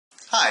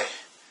Hi,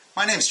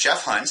 my name's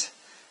Jeff Hunt,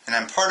 and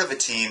I'm part of a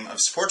team of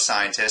sports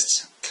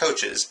scientists,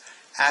 coaches,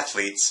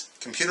 athletes,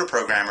 computer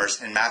programmers,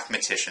 and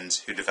mathematicians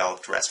who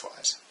developed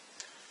Restwise.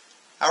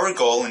 Our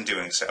goal in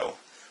doing so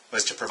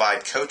was to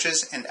provide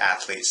coaches and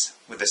athletes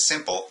with a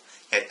simple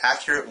yet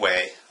accurate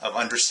way of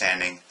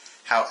understanding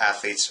how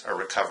athletes are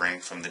recovering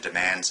from the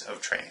demands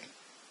of training.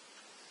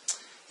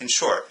 In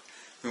short,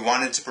 we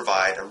wanted to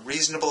provide a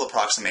reasonable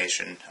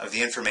approximation of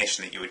the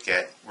information that you would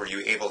get were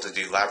you able to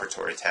do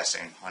laboratory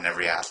testing on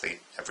every athlete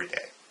every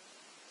day.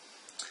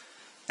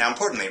 Now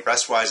importantly,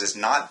 Restwise is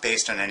not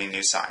based on any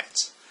new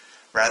science.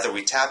 Rather,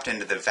 we tapped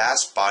into the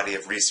vast body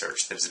of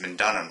research that has been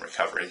done on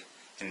recovery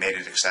and made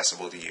it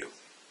accessible to you.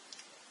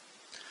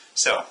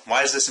 So,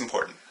 why is this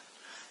important?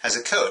 As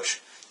a coach,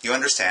 you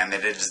understand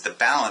that it is the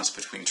balance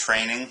between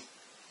training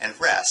and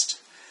rest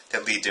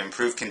that lead to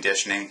improved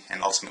conditioning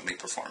and ultimately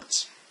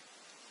performance.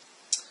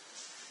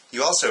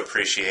 You also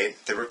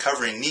appreciate that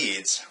recovery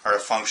needs are a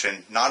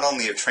function not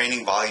only of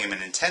training volume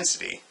and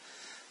intensity,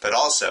 but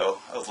also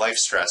of life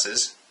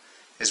stresses,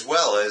 as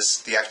well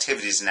as the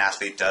activities an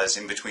athlete does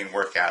in between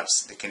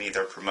workouts that can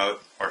either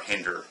promote or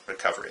hinder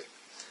recovery.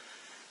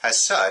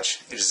 As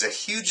such, it is a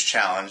huge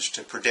challenge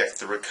to predict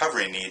the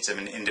recovery needs of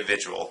an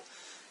individual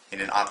in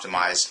an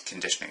optimized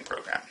conditioning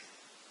program.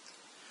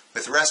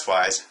 With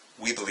Restwise,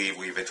 we believe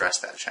we've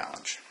addressed that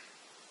challenge.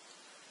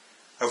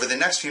 Over the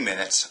next few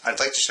minutes, I'd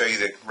like to show you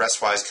the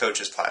Restwise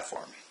Coaches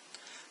platform.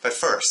 But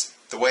first,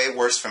 the way it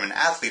works from an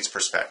athlete's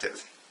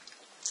perspective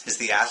is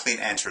the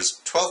athlete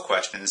answers 12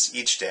 questions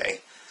each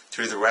day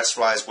through the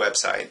Restwise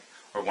website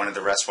or one of the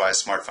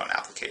Restwise smartphone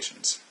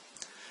applications.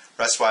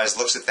 Restwise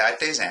looks at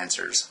that day's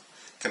answers,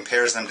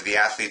 compares them to the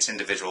athlete's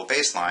individual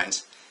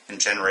baselines,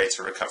 and generates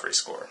a recovery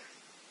score.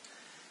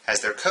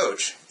 As their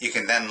coach, you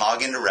can then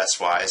log into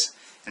Restwise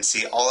and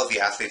see all of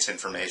the athlete's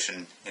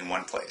information in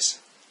one place.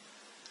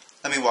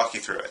 Let me walk you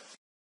through it.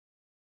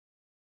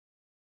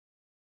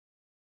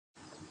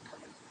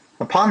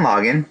 Upon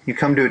login, you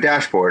come to a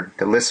dashboard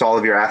that lists all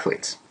of your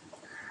athletes.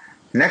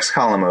 The next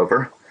column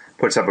over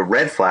puts up a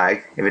red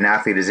flag if an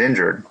athlete is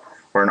injured,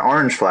 or an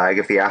orange flag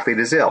if the athlete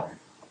is ill.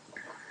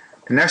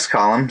 The next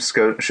column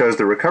shows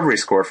the recovery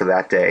score for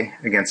that day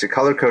against a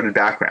color-coded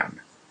background.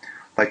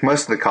 Like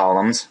most of the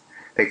columns,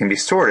 they can be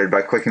sorted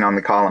by clicking on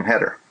the column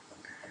header.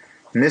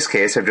 In this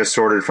case, I've just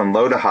sorted from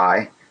low to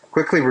high,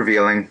 quickly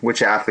revealing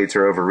which athletes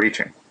are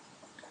overreaching.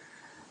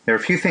 There are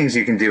a few things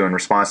you can do in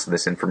response to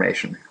this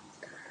information.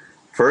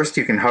 First,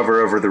 you can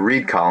hover over the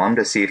read column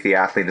to see if the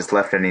athlete has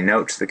left any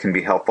notes that can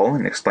be helpful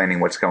in explaining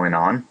what's going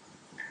on.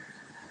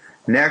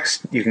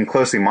 Next, you can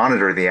closely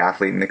monitor the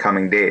athlete in the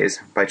coming days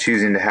by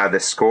choosing to have the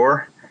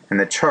score and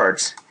the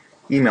charts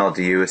emailed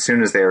to you as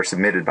soon as they are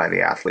submitted by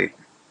the athlete.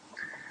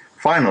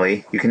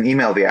 Finally, you can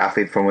email the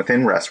athlete from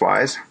within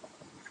Restwise.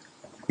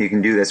 You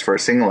can do this for a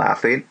single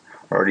athlete,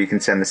 or you can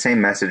send the same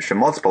message to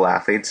multiple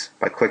athletes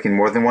by clicking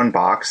more than one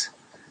box,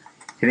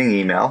 hitting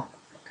email,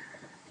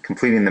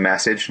 completing the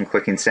message, and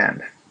clicking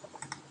send.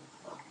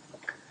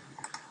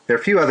 There are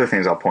a few other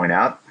things I'll point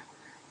out.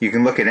 You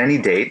can look at any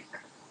date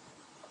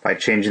by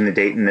changing the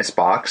date in this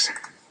box.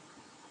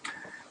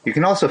 You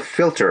can also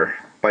filter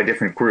by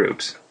different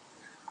groups.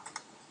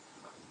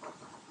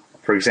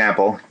 For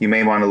example, you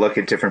may want to look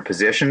at different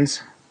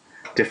positions,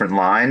 different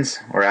lines,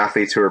 or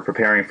athletes who are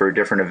preparing for a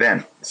different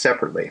event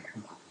separately.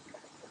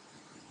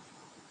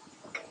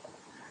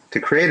 To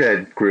create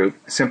a group,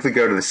 simply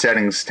go to the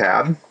Settings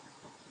tab,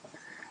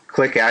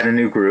 click Add a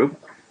new group,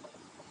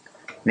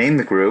 name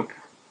the group,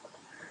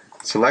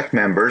 select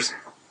Members,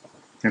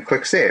 and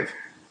click Save.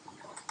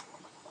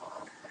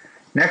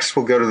 Next,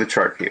 we'll go to the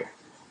chart view.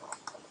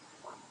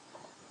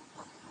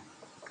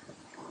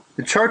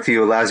 The chart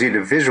view allows you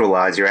to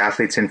visualize your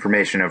athlete's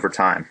information over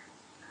time.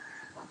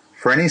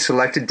 For any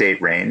selected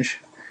date range,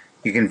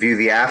 you can view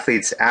the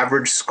athlete's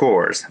average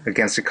scores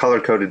against a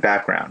color-coded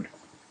background.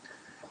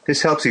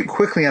 This helps you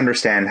quickly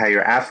understand how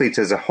your athletes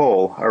as a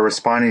whole are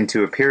responding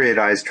to a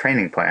periodized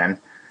training plan,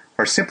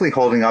 or simply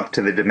holding up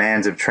to the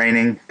demands of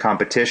training,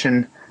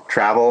 competition,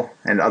 travel,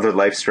 and other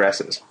life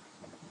stresses.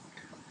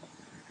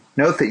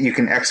 Note that you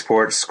can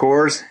export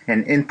scores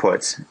and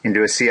inputs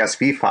into a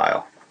CSV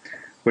file,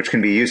 which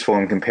can be useful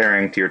in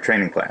comparing to your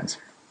training plans.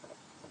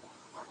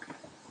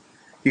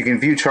 You can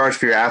view charts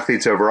for your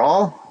athletes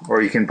overall,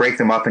 or you can break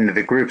them up into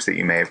the groups that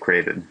you may have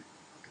created.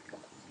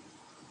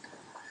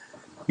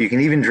 You can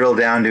even drill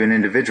down to an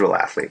individual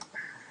athlete.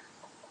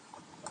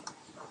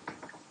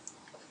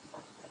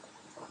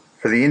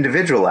 For the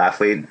individual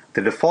athlete,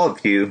 the default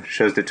view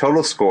shows the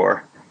total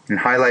score and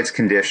highlights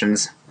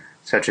conditions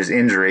such as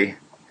injury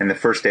and the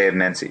first day of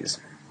menses.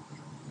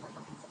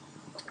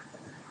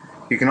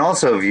 You can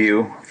also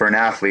view, for an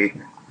athlete,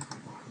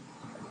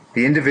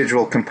 the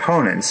individual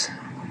components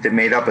that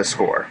made up a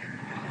score.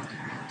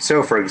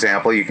 So, for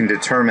example, you can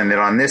determine that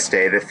on this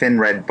day the thin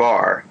red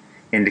bar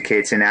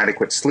indicates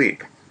inadequate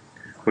sleep,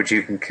 which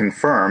you can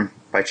confirm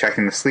by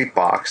checking the sleep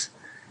box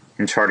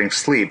and charting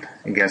sleep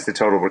against the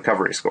total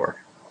recovery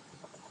score.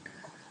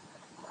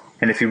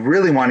 And if you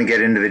really want to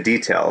get into the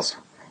details,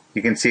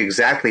 you can see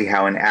exactly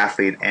how an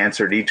athlete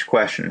answered each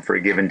question for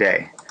a given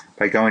day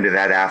by going to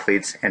that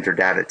athlete's Enter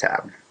Data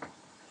tab.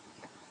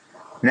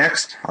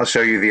 Next, I'll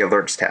show you the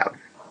Alerts tab.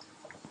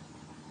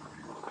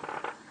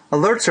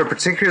 Alerts are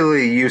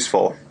particularly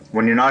useful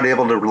when you're not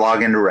able to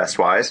log into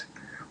Restwise,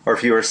 or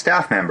if you're a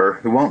staff member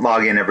who won't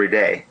log in every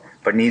day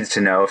but needs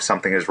to know if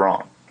something is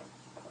wrong.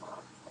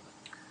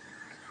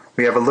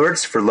 We have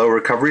alerts for low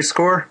recovery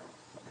score,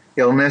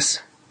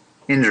 illness,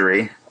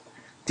 injury,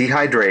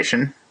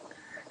 dehydration,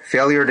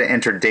 failure to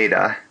enter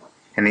data,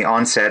 and the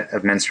onset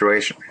of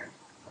menstruation.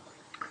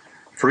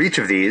 For each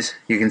of these,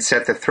 you can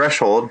set the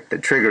threshold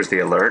that triggers the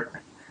alert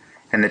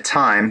and the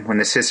time when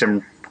the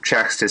system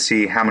checks to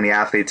see how many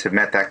athletes have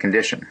met that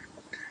condition.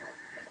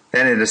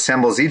 Then it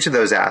assembles each of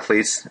those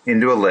athletes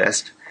into a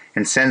list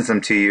and sends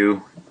them to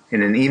you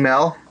in an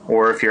email,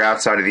 or if you're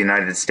outside of the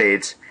United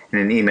States, in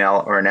an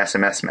email or an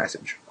SMS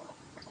message.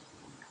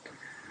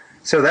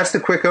 So that's the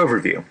quick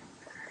overview.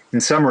 In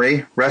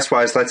summary,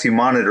 Restwise lets you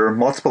monitor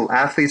multiple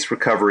athletes'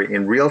 recovery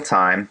in real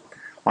time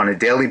on a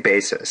daily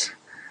basis,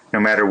 no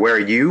matter where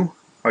you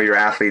or your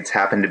athletes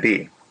happen to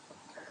be.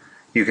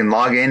 You can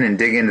log in and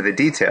dig into the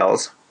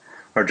details,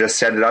 or just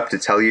set it up to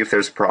tell you if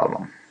there's a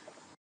problem.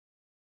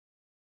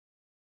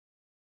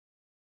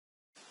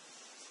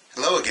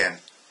 Hello again.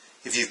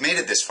 If you've made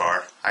it this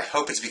far, I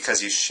hope it's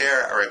because you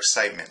share our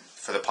excitement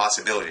for the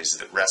possibilities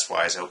that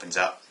Restwise opens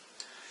up.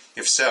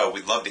 If so,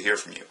 we'd love to hear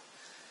from you.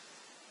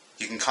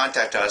 You can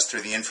contact us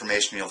through the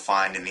information you'll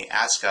find in the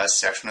Ask Us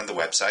section of the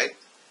website,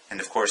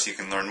 and of course you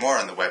can learn more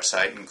on the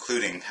website,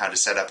 including how to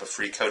set up a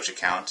free coach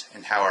account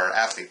and how our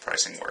athlete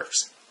pricing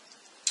works.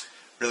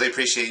 Really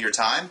appreciate your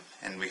time,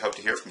 and we hope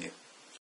to hear from you.